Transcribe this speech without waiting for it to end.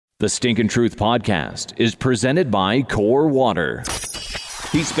The Stinkin' Truth Podcast is presented by Core Water.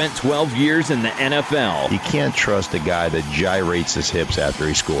 He spent 12 years in the NFL. You can't trust a guy that gyrates his hips after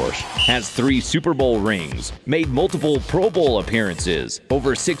he scores. Has 3 Super Bowl rings, made multiple Pro Bowl appearances,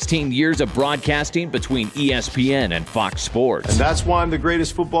 over 16 years of broadcasting between ESPN and Fox Sports. And that's why I'm the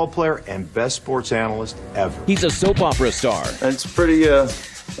greatest football player and best sports analyst ever. He's a soap opera star. That's pretty, I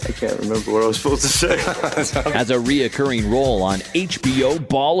can't remember what I was supposed to say. Has a reoccurring role on HBO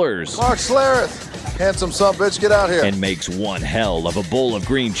Ballers. Mark Schlereth, handsome sumbitch, get out here. And makes one hell of a bowl of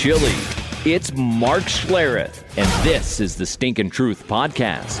green chili. It's Mark Schlereth, and this is the Stinkin' Truth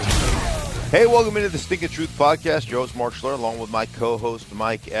Podcast. Hey, welcome into the Stinkin' Truth Podcast. Your host, Mark Schlereth, along with my co-host,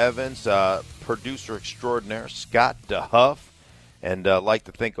 Mike Evans, producer extraordinaire, Scott DeHuff. And I'd like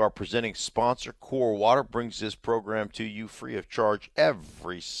to thank our presenting sponsor, Core Water, brings this program to you free of charge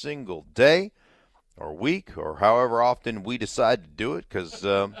every single day or week or however often we decide to do it, because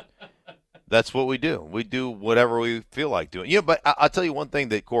that's what we do. We do whatever we feel like doing. But I'll tell you one thing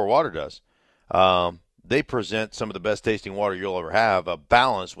that Core Water does. They present some of the best tasting water you'll ever have, a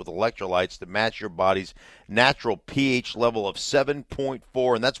balance with electrolytes to match your body's natural pH level of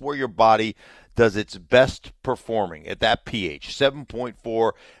 7.4, and that's where your body does its best performing, at that pH,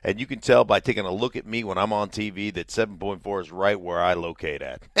 7.4, and you can tell by taking a look at me when I'm on TV that 7.4 is right where I locate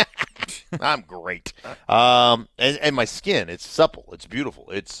at. I'm great. And my skin, it's supple, it's beautiful,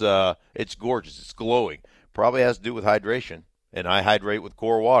 it's gorgeous, it's glowing. Probably has to do with hydration, and I hydrate with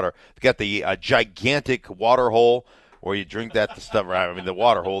Core Water. It's got the gigantic water hole where you drink that stuff. I mean, the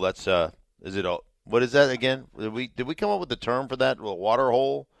water hole, that's, what is that again? Did we come up with the term for that, the water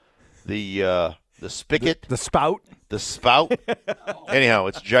hole? The spigot. The spout. The spout. Anyhow,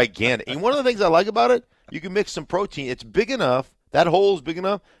 it's gigantic. And one of the things I like about it, you can mix some protein. It's big enough. That hole is big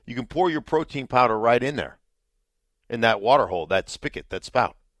enough. You can pour your protein powder right in there, in that water hole, that spigot, that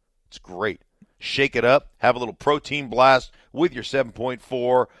spout. It's great. Shake it up. Have a little protein blast with your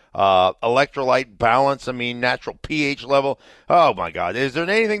 7.4 electrolyte balance. I mean, natural pH level. Oh, my God. Is there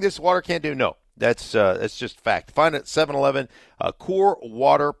anything this water can't do? No. That's just fact. Find it at 7-Eleven. Core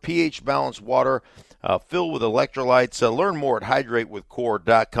Water, pH balanced water, filled with electrolytes. Learn more at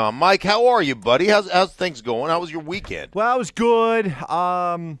hydratewithcore.com. Mike, how are you, buddy? How's things going? How was your weekend? Well, it was good.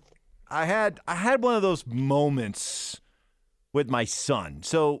 I had one of those moments with my son.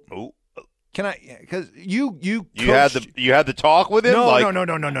 So can I? Because you had the talk with him.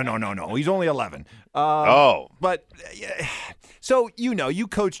 No. He's only 11. But. So, you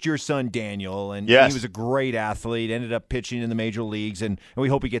coached your son, Daniel, and yes. He was a great athlete, ended up pitching in the major leagues, and we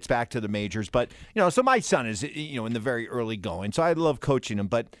hope he gets back to the majors. But, so my son is, in the very early going, so I love coaching him.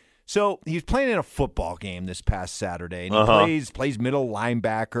 But so he was playing in a football game this past Saturday, and he plays middle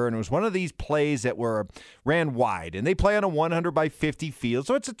linebacker, and it was one of these plays that ran wide, and they play on a 100 by 50 field,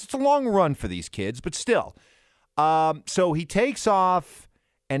 so it's a long run for these kids, but still. So he takes off,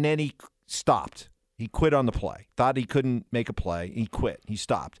 and then he stopped. He quit on the play. Thought he couldn't make a play. He quit. He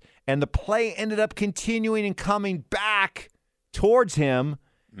stopped. And the play ended up continuing and coming back towards him.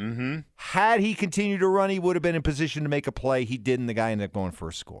 Mm-hmm. Had he continued to run, he would have been in position to make a play. He didn't. The guy ended up going for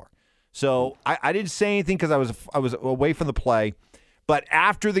a score. So I didn't say anything because I was away from the play. But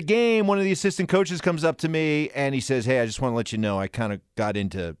after the game, one of the assistant coaches comes up to me and he says, "Hey, I just want to let you know I kind of got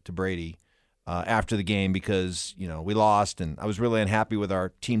into Brady after the game because we lost, and I was really unhappy with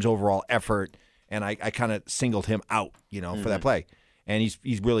our team's overall effort." And I kind of singled him out, for that play. And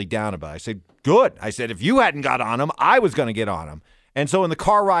he's really down about it. I said, good. I said, if you hadn't got on him, I was going to get on him. And so in the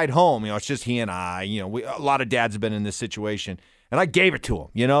car ride home, it's just he and I. A lot of dads have been in this situation. And I gave it to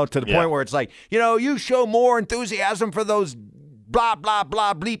him, to the point where it's like, you show more enthusiasm for those blah, blah,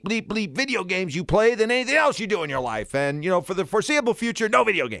 blah, bleep, bleep, bleep video games you play than anything else you do in your life. And, for the foreseeable future, no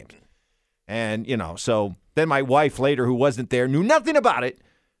video games. And, so then my wife later, who wasn't there, knew nothing about it,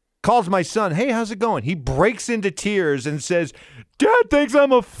 calls my son, "Hey, how's it going?" He breaks into tears and says, "Dad thinks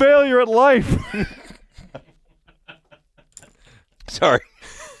I'm a failure at life." Sorry.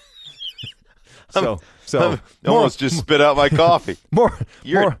 So I almost just spit out my coffee.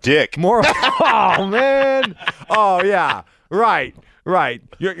 You're a dick. Oh, man. Oh, yeah. Right.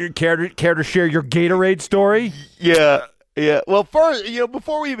 You care to share your Gatorade story? Yeah. Well, first,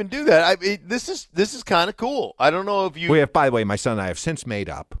 before we even do that, this is kind of cool. I don't know if you. By the way, my son and I have since made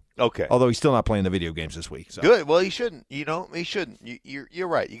up. Okay. Although he's still not playing the video games this week. So. Good. Well, he shouldn't. He shouldn't. You're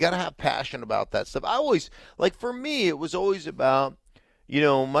right. You got to have passion about that stuff. I always, for me, it was always about,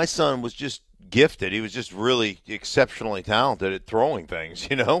 my son was just gifted. He was just really exceptionally talented at throwing things,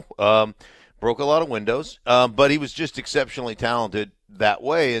 broke a lot of windows, but he was just exceptionally talented that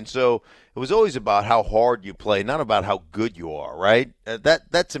way. And so it was always about how hard you play, not about how good you are, right?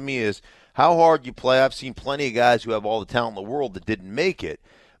 That to me is how hard you play. I've seen plenty of guys who have all the talent in the world that didn't make it.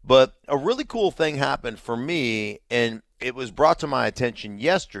 But a really cool thing happened for me, and it was brought to my attention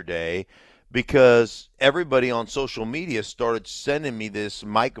yesterday because everybody on social media started sending me this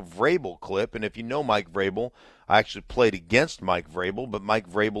Mike Vrabel clip. And if you know Mike Vrabel, I actually played against Mike Vrabel, but Mike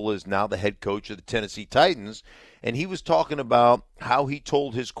Vrabel is now the head coach of the Tennessee Titans. And he was talking about how he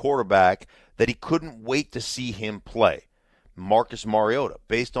told his quarterback that he couldn't wait to see him play, Marcus Mariota,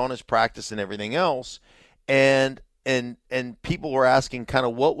 based on his practice and everything else. And people were asking kind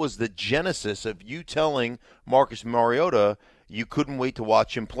of what was the genesis of you telling Marcus Mariota you couldn't wait to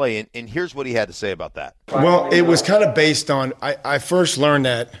watch him play. And here's what he had to say about that. Well, it was kind of based on I first learned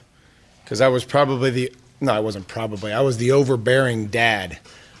that because I was probably I was the overbearing dad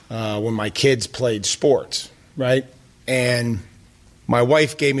when my kids played sports, right? And my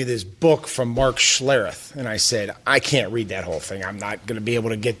wife gave me this book from Mark Schlereth, and I said, I can't read that whole thing. I'm not going to be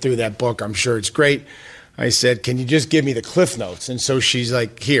able to get through that book. I'm sure it's great. I said, can you just give me the Cliff Notes? And so she's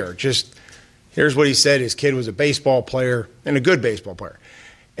like, here's what he said. His kid was a baseball player and a good baseball player.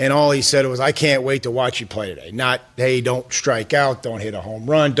 And all he said was, I can't wait to watch you play today. Not, hey, don't strike out, don't hit a home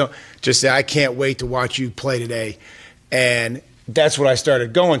run. Don't just say, I can't wait to watch you play today. And that's what I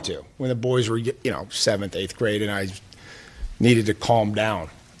started going to when the boys were, 7th, 8th grade, and I needed to calm down.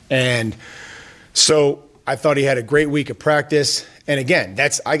 And so I thought he had a great week of practice. And again,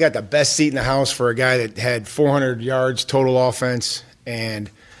 I got the best seat in the house for a guy that had 400 yards total offense. And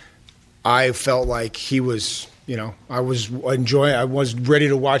I felt like he was, I was ready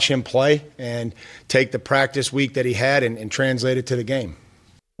to watch him play and take the practice week that he had and translate it to the game.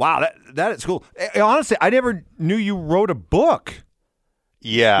 Wow, that is cool. Honestly, I never knew you wrote a book.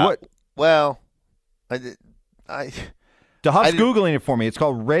 Yeah. What? Well, DeHuff's Googling it for me. It's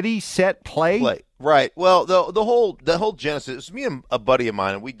called Ready, Set, Play. Right. Well, the whole genesis, it was me and a buddy of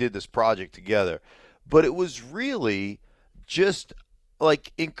mine, and we did this project together. But it was really just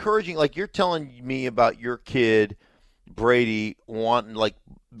like encouraging, like you're telling me about your kid, Brady,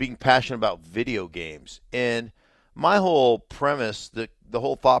 being passionate about video games. And my whole premise, the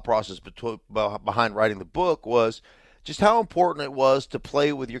whole thought process behind writing the book was just how important it was to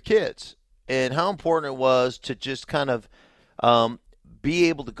play with your kids and how important it was to just kind of be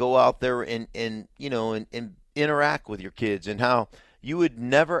able to go out there and interact with your kids, and how you would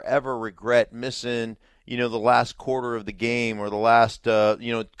never ever regret missing the last quarter of the game or the last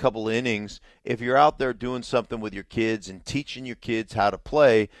couple innings if you're out there doing something with your kids and teaching your kids how to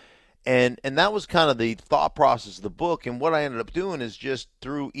play. And that was kind of the thought process of the book. And what I ended up doing is just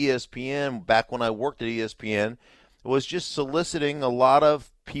through ESPN, back when I worked at ESPN, was just soliciting a lot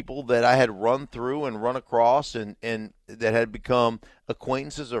of people that I had run through and run across and that had become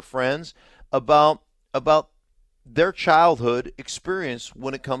acquaintances or friends about their childhood experience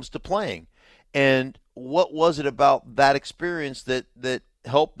when it comes to playing. And what was it about that experience that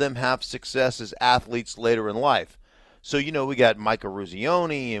helped them have success as athletes later in life? So, we got Micah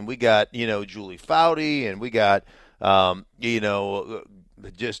Ruzioni, and we got, Julie Foudy, and we got,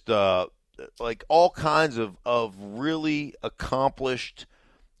 like all kinds of really accomplished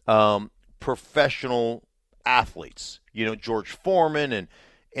professional athletes, George Foreman,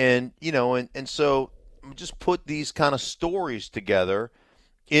 and so just put these kind of stories together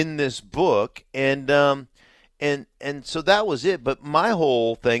in this book, and so that was it. But my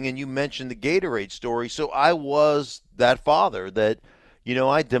whole thing, and you mentioned the Gatorade story, so I was that father that,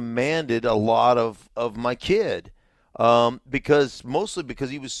 I demanded a lot of my kid, mostly because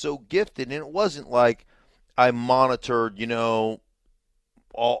he was so gifted, and it wasn't like I monitored,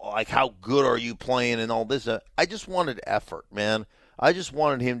 all like how good are you playing and all this. I just wanted effort, man. I just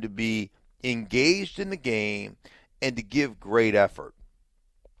wanted him to be engaged in the game and to give great effort.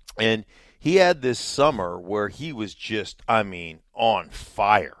 And he had this summer where he was just, on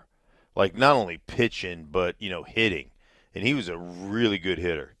fire. Like not only pitching, but, hitting. And he was a really good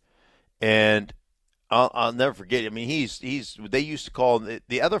hitter. And I'll never forget. They used to call him,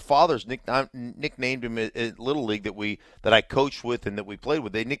 the other fathers nicknamed him at Little League that I coached with and that we played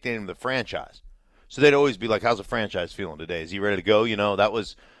with. They nicknamed him the franchise. So they'd always be like, how's the franchise feeling today? Is he ready to go? That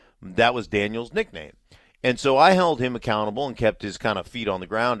was Daniel's nickname. And so I held him accountable and kept his kind of feet on the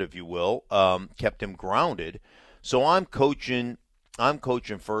ground, if you will, kept him grounded. So I'm coaching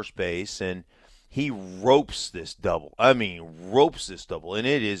first base, and he ropes this double. And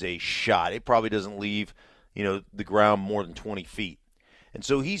it is a shot. It probably doesn't leave, the ground more than 20 feet. And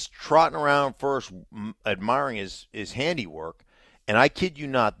so he's trotting around first, admiring his handiwork, And I kid you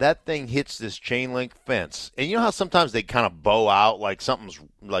not, that thing hits this chain link fence. And you know how sometimes they kind of bow out like something's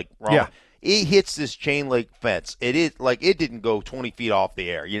like wrong? Yeah. It hits this chain link fence. It is like it didn't go 20 feet off the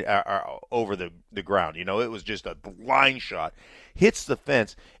air, over the ground. You know, it was just a line shot. Hits the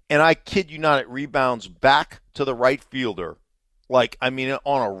fence, and I kid you not, it rebounds back to the right fielder. Like, I mean,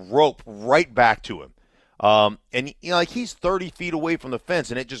 on a rope right back to him. And like he's 30 feet away from the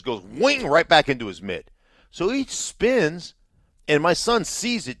fence, and it just goes wing right back into his mid. So he spins. And my son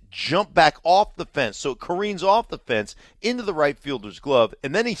sees it jump back off the fence. So it careens off the fence into the right fielder's glove.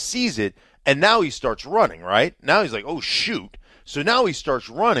 And then he sees it, and now he starts running, right? Now he's like, oh, shoot. So now he starts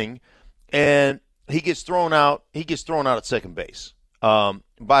running, and he gets thrown out. He gets thrown out at second base by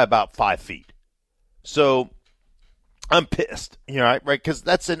about 5 feet. So I'm pissed, right? Because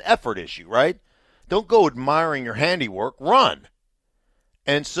that's an effort issue, right? Don't go admiring your handiwork. Run.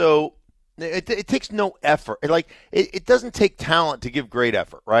 And so it takes no effort. It doesn't take talent to give great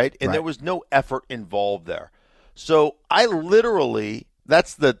effort, right? And there was no effort involved there. So I literally,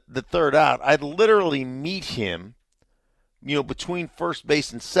 that's the third out, I literally meet him, between first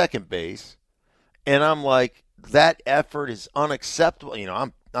base and second base, and I'm like, that effort is unacceptable.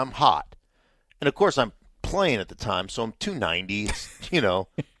 I'm hot. And, of course, I'm playing at the time, so I'm 290.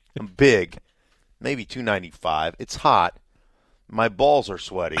 I'm big, maybe 295. It's hot. My balls are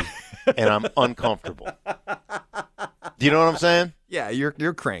sweaty, and I'm uncomfortable. Do you know what I'm saying? Yeah,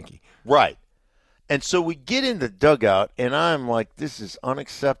 you're cranky. Right. And so we get in the dugout, and I'm like, this is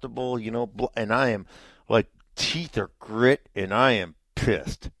unacceptable, and I am like, teeth are grit, and I am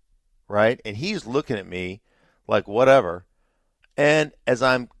pissed, right? And he's looking at me like, whatever. And as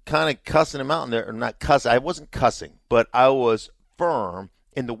I'm kind of cussing him out in there, or not cussing, I wasn't cussing, but I was firm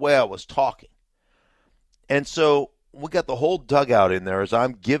in the way I was talking. And so we got the whole dugout in there as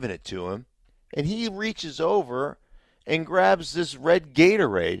I'm giving it to him, and he reaches over and grabs this red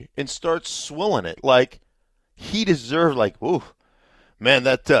Gatorade and starts swilling it like he deserved, like, ooh, man,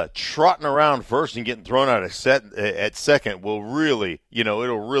 that trotting around first and getting thrown out at second will really,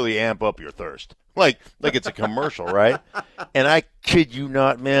 it'll really amp up your thirst. Like it's a commercial, right? And I kid you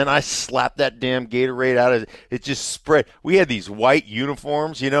not, man, I slapped that damn Gatorade out of it. It just spread. We had these white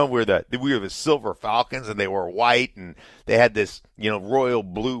uniforms, we were the Silver Falcons, and they were white, and they had this, royal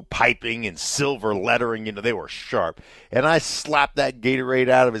blue piping and silver lettering. They were sharp. And I slapped that Gatorade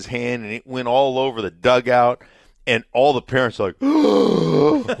out of his hand, and it went all over the dugout. And all the parents are like,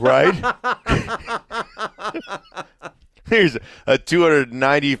 right? Here's a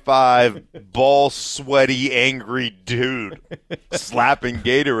 295 ball sweaty, angry dude slapping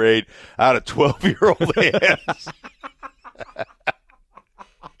Gatorade out of 12-year-old hands.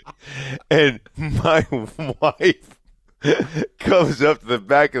 And my wife comes up to the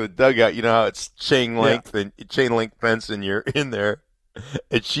back of the dugout. You know how it's chain link fence, and you're in there,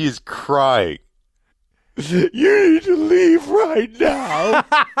 and she's crying. You need to leave right now.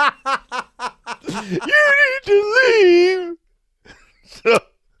 You need to leave. So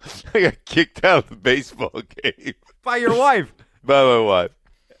I got kicked out of the baseball game. By your wife. By my wife.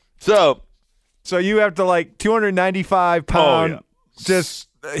 So you have to 295-pound, just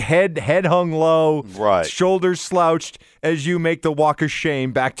head hung low, right, shoulders slouched as you make the walk of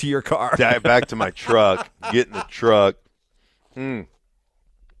shame back to your car. Back to my truck. Get in the truck.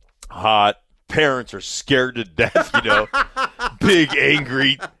 Hot. Parents are scared to death, Big,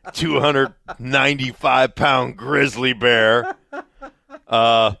 angry, 295-pound grizzly bear.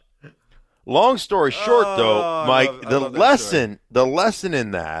 Long story short, though, Mike, the lesson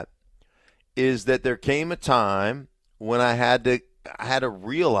in that is that there came a time when I had to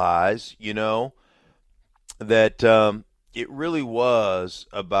realize, that it really was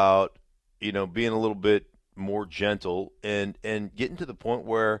about, being a little bit more gentle and getting to the point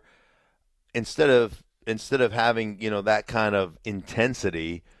where instead of having, that kind of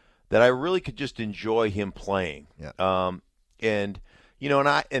intensity, that I really could just enjoy him playing. Yeah. And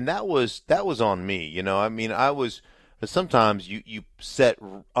that was on me. I mean, I was sometimes you set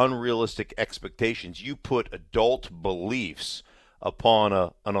unrealistic expectations. You put adult beliefs upon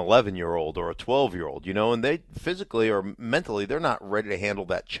an 11-year-old or a 12-year-old, and they physically or mentally, they're not ready to handle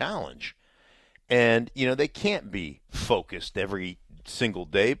that challenge. And, they can't be focused every single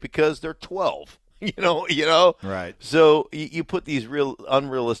day because they're 12, Right. So you put these real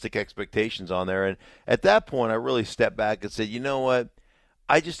unrealistic expectations on there. And at that point, I really stepped back and said, you know what?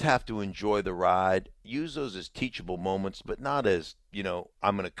 I just have to enjoy the ride, use those as teachable moments, but not as,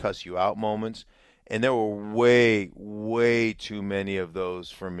 I'm going to cuss you out moments. And there were way, way too many of those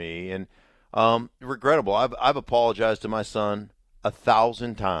for me. And regrettable. I've apologized to my son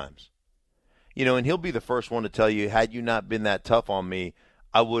 1,000 times. and he'll be the first one to tell you, had you not been that tough on me,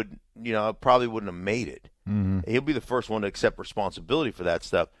 I probably wouldn't have made it. Mm-hmm. He'll be the first one to accept responsibility for that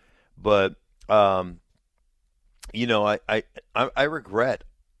stuff. But, I regret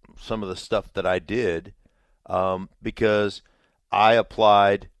some of the stuff that I did because I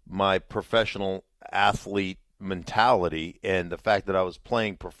applied my professional athlete mentality and the fact that I was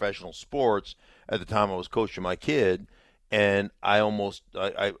playing professional sports at the time I was coaching my kid, and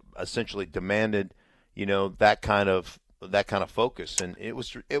I essentially demanded, that kind of focus, and it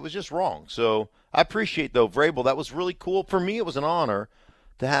was just wrong. So I appreciate, though, Vrabel. That was really cool. For me, it was an honor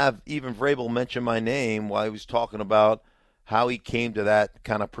to have even Vrabel mention my name while he was talking about how he came to that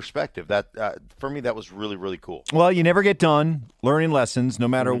kind of perspective. That for me, that was really, really cool. Well, you never get done learning lessons, no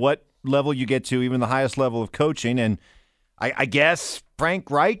matter what level you get to, even the highest level of coaching. And I guess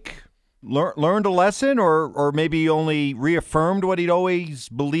Frank Reich learned a lesson, or maybe only reaffirmed what he'd always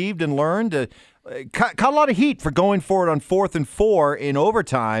believed and learned. Caught a lot of heat for going for it on 4th and 4 in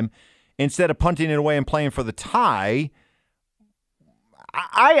overtime instead of punting it away and playing for the tie.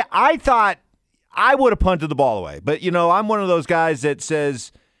 I thought I would have punted the ball away. But, I'm one of those guys that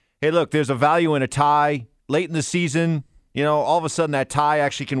says, hey, look, there's a value in a tie late in the season. All of a sudden that tie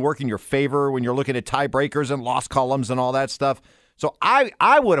actually can work in your favor when you're looking at tiebreakers and lost columns and all that stuff. So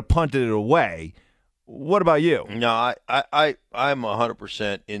I would have punted it away. What about you? No, I'm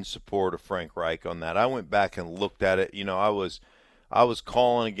 100% in support of Frank Reich on that. I went back and looked at it. I was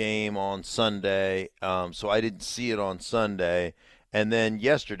calling a game on Sunday, so I didn't see it on Sunday. And then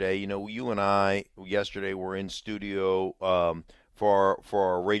yesterday, you and I yesterday were in studio for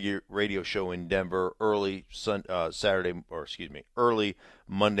our radio show in Denver early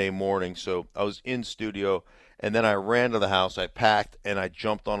Monday morning. So I was in studio, and then I ran to the house. I packed, and I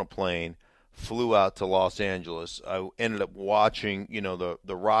jumped on a plane, flew out to Los Angeles. I ended up watching,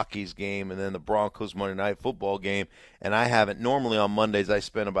 the Rockies game and then the Broncos Monday Night Football game. And I haven't normally on Mondays. I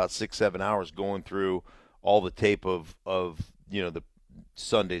spend about 6-7 hours going through all the tape of the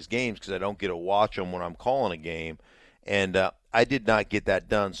Sunday's games because I don't get to watch them when I'm calling a game. And I did not get that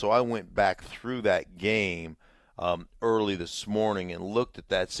done. So I went back through that game early this morning and looked at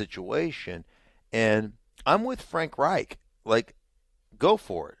that situation. And I'm with Frank Reich. Like, go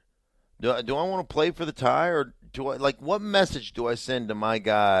for it. Do I want to play for the tie, or do I what message do I send to my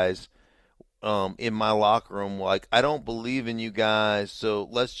guys in my locker room? Like, I don't believe in you guys, so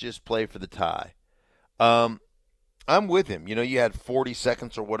let's just play for the tie. I'm with him. You had 40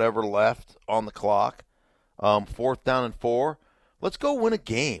 seconds or whatever left on the clock. 4th down and 4. Let's go win a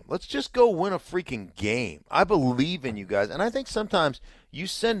game. Let's just go win a freaking game. I believe in you guys. And I think sometimes you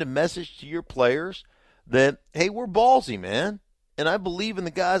send a message to your players that, hey, we're ballsy, man. And I believe in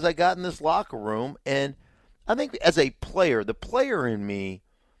the guys I got in this locker room. And I think as a player, the player in me,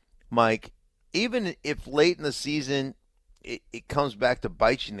 Mike, even if late in the season it comes back to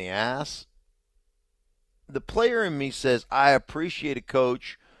bite you in the ass, the player in me says, I appreciate a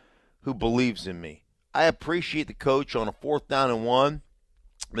coach who believes in me. I appreciate the coach on a 4th down and 1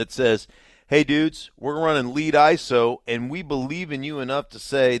 that says, hey, dudes, we're running lead ISO, and we believe in you enough to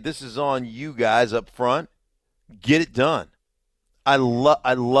say this is on you guys up front. Get it done. I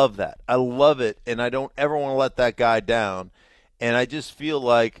love that. I love it, and I don't ever want to let that guy down. And I just feel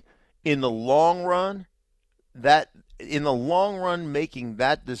like in the long run, making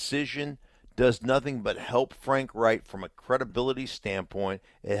that decision does nothing but help Frank Reich from a credibility standpoint.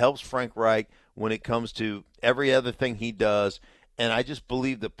 It helps Frank Reich when it comes to every other thing he does, and I just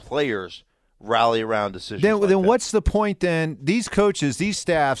believe the players rally around decisions like that. Then what's the point then? These coaches, these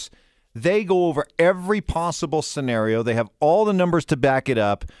staffs, they go over every possible scenario. They have all the numbers to back it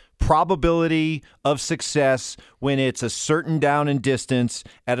up. Probability of success when it's a certain down and distance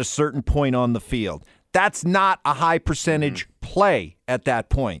at a certain point on the field. That's not a high percentage play at that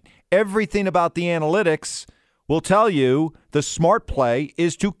point. Everything about the analytics will tell you the smart play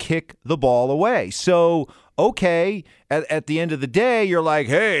is to kick the ball away. So, okay, at the end of the day, you're like,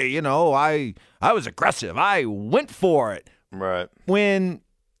 hey, I was aggressive. I went for it. Right.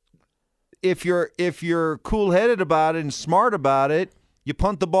 If you're cool-headed about it and smart about it, you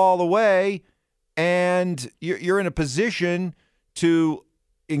punt the ball away, and you're in a position to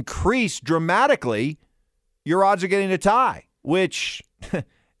increase dramatically your odds of getting a tie, which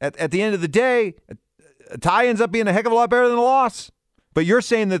at the end of the day, a tie ends up being a heck of a lot better than a loss. But you're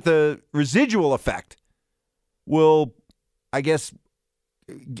saying that the residual effect will, I guess,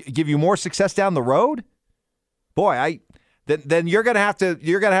 give you more success down the road? Boy, then you're gonna have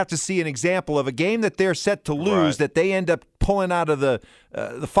to see an example of a game that they're set to lose, that they end up pulling out of the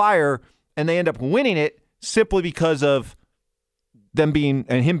fire and they end up winning it simply because of him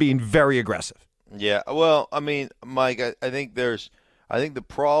being very aggressive. Yeah, well, I mean, Mike, I think the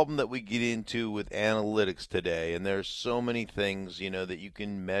problem that we get into with analytics today, and there's so many things, that you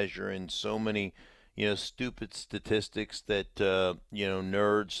can measure, and so many, stupid statistics that,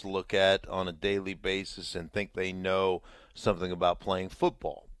 nerds look at on a daily basis and think they know something about playing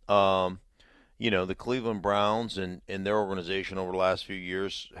football. The Cleveland Browns and their organization over the last few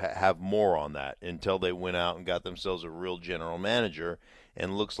years have more on that until they went out and got themselves a real general manager,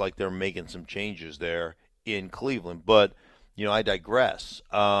 and looks like they're making some changes there in Cleveland. But, I digress.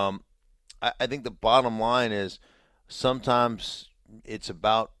 I think the bottom line is sometimes it's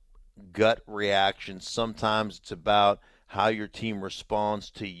about gut reactions. Sometimes it's about how your team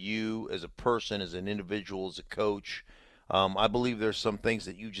responds to you as a person, as an individual, as a coach. I believe there's some things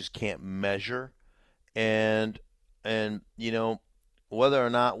that you just can't measure, and whether or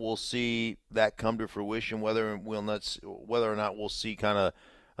not we'll see that come to fruition, whether or not we'll see kind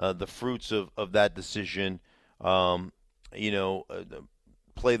of the fruits of that decision, play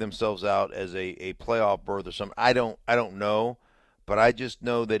themselves out as a playoff berth or something. I don't know, but I just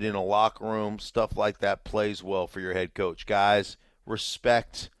know that in a locker room, stuff like that plays well for your head coach. Guys,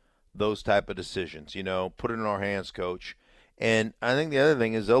 respect those type of decisions. Put it in our hands, coach. And I think the other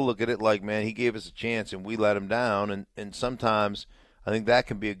thing is they'll look at it like, man, he gave us a chance and we let him down. And sometimes I think that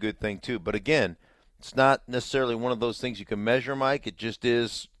can be a good thing too. But again, it's not necessarily one of those things you can measure, Mike. It just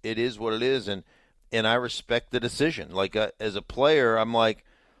is. It is what it is. And I respect the decision. Like as a player, I'm like,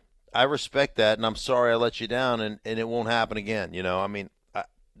 I respect that, and I'm sorry I let you down, and it won't happen again.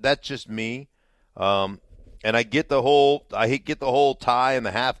 That's just me. And I get the whole tie and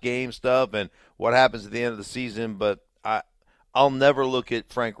the half game stuff and what happens at the end of the season, but I'll never look at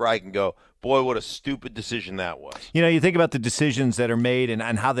Frank Reich and go, boy, what a stupid decision that was. You think about the decisions that are made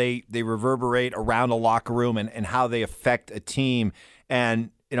and how they reverberate around a locker room and how they affect a team.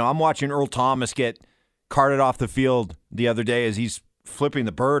 And, I'm watching Earl Thomas get carted off the field the other day as he's flipping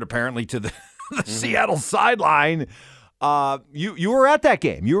the bird apparently to the Seattle sideline. You were at that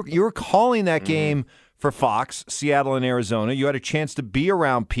game. You were calling that game for Fox, Seattle and Arizona. You had a chance to be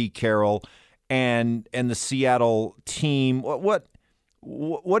around Pete Carroll and the Seattle team. What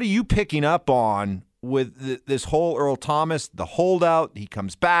are you picking up on with this whole Earl Thomas, the holdout? He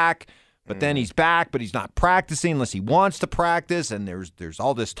comes back, but then he's back, but he's not practicing unless he wants to practice. And there's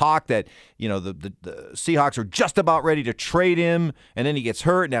all this talk that the Seahawks are just about ready to trade him, and then he gets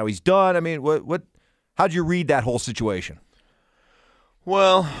hurt. Now he's done. I mean, how'd you read that whole situation?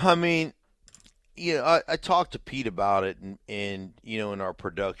 Well, I mean, I talked to Pete about it, and in our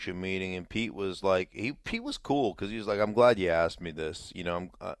production meeting, and Pete was like, Pete was cool because he was like, I'm glad you asked me this,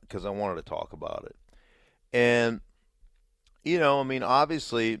 because I wanted to talk about it. And, I mean,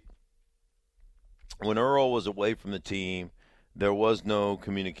 obviously, when Earl was away from the team, there was no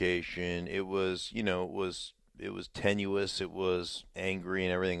communication. It was, it was tenuous. It was angry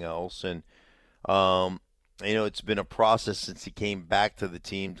and everything else. And, it's been a process since he came back to the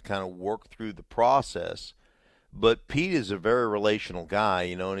team to kind of work through the process. But Pete is a very relational guy,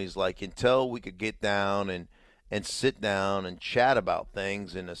 and he's like, until we could get down and sit down and chat about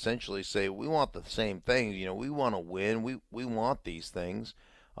things and essentially say, we want the same things. We want to win. We want these things.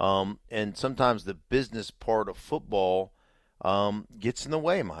 And sometimes the business part of football gets in the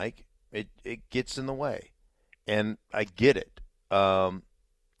way, Mike. It gets in the way. And I get it.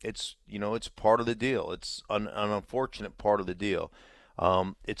 It's part of the deal. It's an unfortunate part of the deal.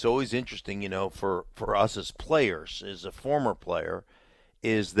 It's always interesting, for us as players, as a former player,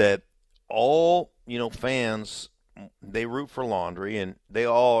 is that all, fans, they root for Laundry, and they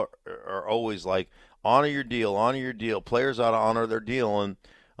all are always like, honor your deal, honor your deal. Players ought to honor their deal. And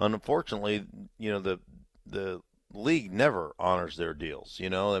unfortunately, the league never honors their deals.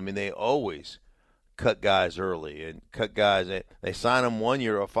 I mean, they always cut guys early and cut guys. They sign them 1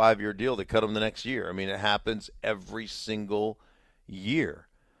 year or a 5-year deal. They cut them the next year. I mean, it happens every single year.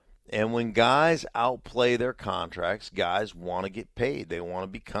 And when guys outplay their contracts, guys want to get paid. They want to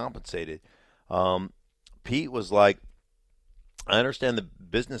be compensated. Pete was like, I understand the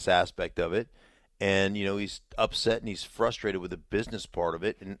business aspect of it. And, he's upset and he's frustrated with the business part of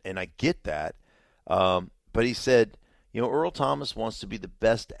it. And I get that. But he said, Earl Thomas wants to be the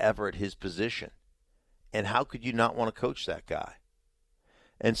best ever at his position. And how could you not want to coach that guy?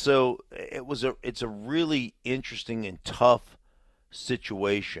 And so it's a really interesting and tough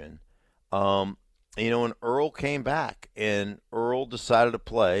situation. And Earl came back, and Earl decided to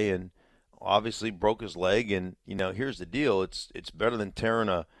play, and obviously broke his leg. And here's the deal: it's better than tearing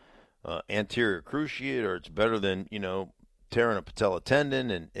a anterior cruciate, or it's better than tearing a patella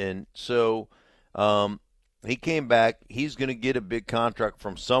tendon. And so he came back. He's going to get a big contract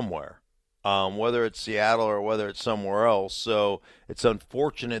from somewhere. whether it's Seattle or whether it's somewhere else. So it's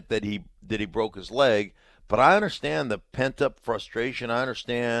unfortunate that he broke his leg. But I understand the pent-up frustration. I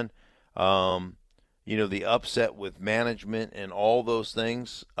understand, the upset with management and all those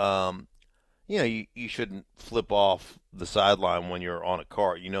things. You shouldn't flip off the sideline when you're on a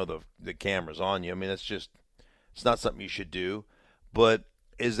cart. The camera's on you. I mean, it's not something you should do. But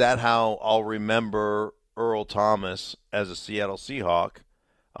is that how I'll remember Earl Thomas as a Seattle Seahawk?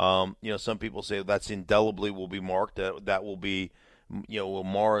 Some people say that's indelibly will be marked. That will be, will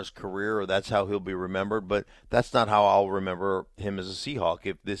mar his career, or that's how he'll be remembered. But that's not how I'll remember him as a Seahawk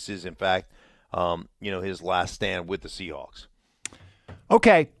if this is, in fact, his last stand with the Seahawks.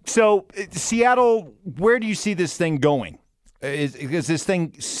 Okay, so Seattle, where do you see this thing going? Because this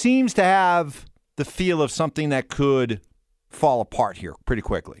thing seems to have the feel of something that could fall apart here pretty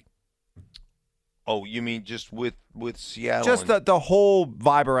quickly. Oh, you mean just with Seattle? Just the whole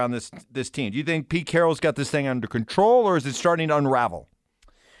vibe around this team. Do you think Pete Carroll's got this thing under control, or is it starting to unravel?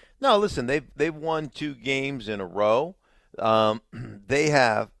 No, listen, they've won 2 games in a row. They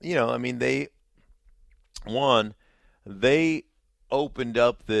have, they opened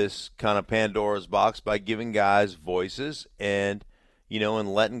up this kind of Pandora's box by giving guys voices and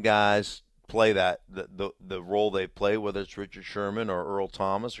letting guys play the role they play, whether it's Richard Sherman or Earl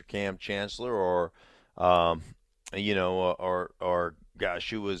Thomas or Cam Chancellor or gosh,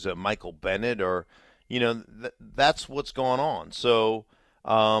 who was Michael Bennett or that's what's going on. So,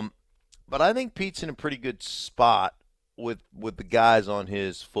 but I think Pete's in a pretty good spot with the guys on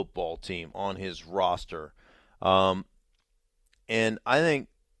his football team, on his roster, and I think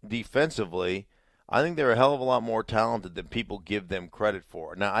defensively, I think they're a hell of a lot more talented than people give them credit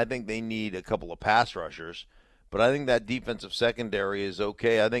for. Now, I think they need a couple of pass rushers, but I think that defensive secondary is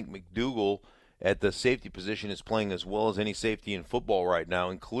okay. I think McDougal at the safety position is playing as well as any safety in football right now,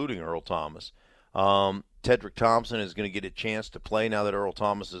 including Earl Thomas. Tedrick Thompson is going to get a chance to play now that Earl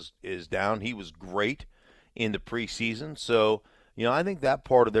Thomas is down. He was great in the preseason. So, I think that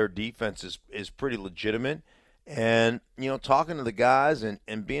part of their defense is pretty legitimate. And, talking to the guys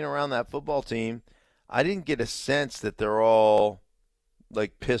and being around that football team, I didn't get a sense that they're all,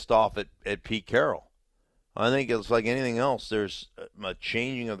 pissed off at Pete Carroll. I think it's like anything else. There's a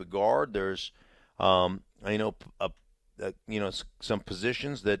changing of the guard. There's, some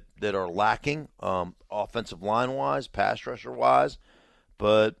positions that are lacking, offensive line-wise, pass rusher-wise.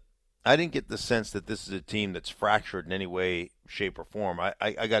 But I didn't get the sense that this is a team that's fractured in any way, shape, or form.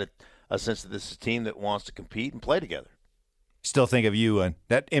 I got a sense that this is a team that wants to compete and play together. Still think of you and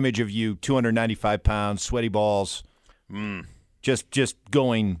that image of you, 295 pounds, sweaty balls, just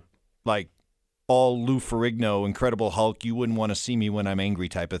going like all Lou Ferrigno, Incredible Hulk, you wouldn't want to see me when I'm angry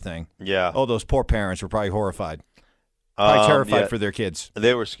type of thing. Yeah. Oh, those poor parents were probably horrified. Probably terrified for their kids.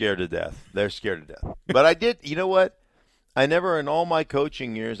 They were scared to death. They're scared to death. But I did, you know what? I never, in all my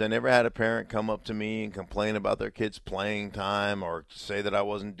coaching years, I never had a parent come up to me and complain about their kids' playing time or say that I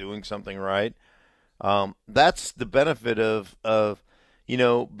wasn't doing something right. That's the benefit of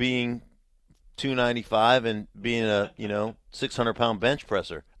being 295 and being a 600-pound bench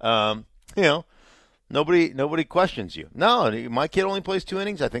presser. Nobody questions you. No, my kid only plays 2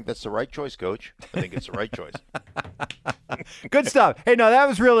 innings. I think that's the right choice, Coach. I think it's the right choice. Good stuff. Hey, no, that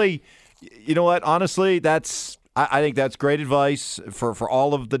was really, you know what? Honestly, I think that's great advice for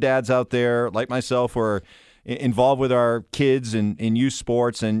all of the dads out there like myself who are involved with our kids in youth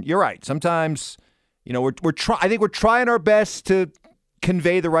sports. And you're right. Sometimes, I think we're trying our best to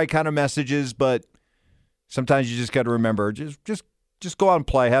convey the right kind of messages, but sometimes you just got to remember, just go out and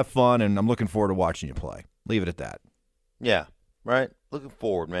play, have fun, and I'm looking forward to watching you play. Leave it at that. Yeah, right? Looking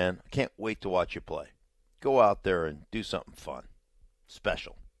forward, man. I can't wait to watch you play. Go out there and do something fun,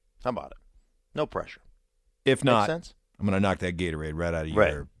 special. How about it? No pressure. If not, I'm going to knock that Gatorade right out of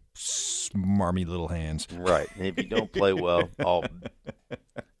your smarmy little hands. Right. And if you don't play well,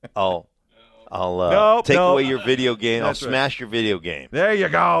 I'll take away your video game. I'll smash your video game. There you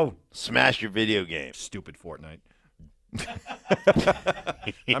go. Smash your video game. Stupid Fortnite.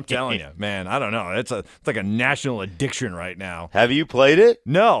 I'm telling you, man, I don't know. It's like a national addiction right now. Have you played it?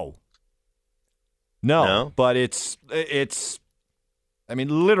 No. But it's I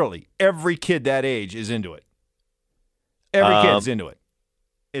mean, literally every kid that age is into it. Every kid's into it.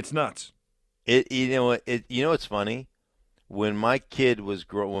 It's nuts. It's funny. When my kids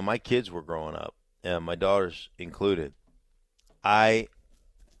were growing up, my daughters included, I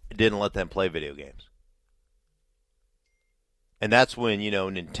didn't let them play video games. And that's when,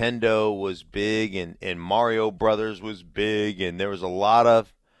 Nintendo was big and Mario Brothers was big and there was a lot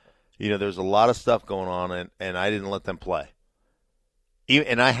of stuff going on and I didn't let them play.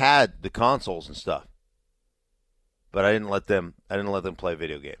 And I had the consoles and stuff, but I didn't let them play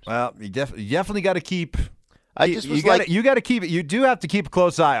video games. Well, you definitely got to keep. You got to keep it. You do have to keep a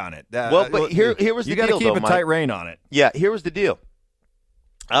close eye on it. But here was the deal. You got to keep a tight rein on it. Yeah, here was the deal.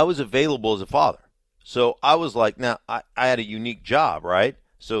 I was available as a father, so I was like, now I had a unique job, right?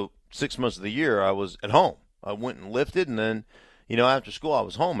 So 6 months of the year I was at home. I went and lifted, and then, after school I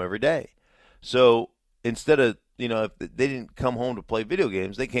was home every day. So instead of, if they didn't come home to play video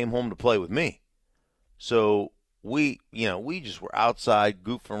games, they came home to play with me. So we just were outside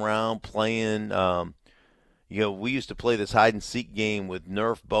goofing around, playing. We used to play this hide and seek game with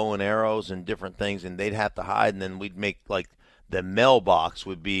Nerf bow and arrows and different things, and they'd have to hide, and then we'd make like the mailbox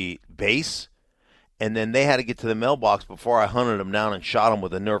would be base, and then they had to get to the mailbox before I hunted them down and shot them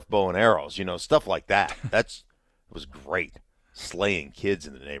with a Nerf bow and arrows, stuff like that. It was great. Slaying kids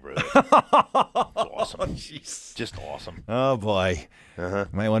in the neighborhood. Awesome. Oh, just awesome. Oh, boy.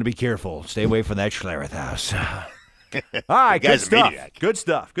 Might want to be careful. Stay away from that Schlereth house. All right, good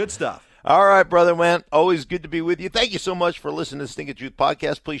stuff. Good stuff. All right, brother, man. Always good to be with you. Thank you so much for listening to the Stinking Truth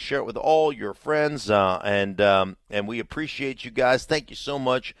podcast. Please share it with all your friends, and we appreciate you guys. Thank you so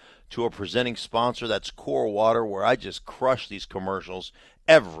much to our presenting sponsor. That's Core Water, where I just crush these commercials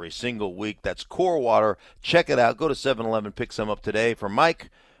every single week. That's Core Water. Check it out. Go to 7-Eleven, pick some up today. For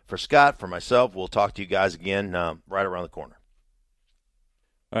Mike, for Scott, for myself, we'll talk to you guys again right around the corner.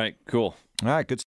 All right, cool. All right, good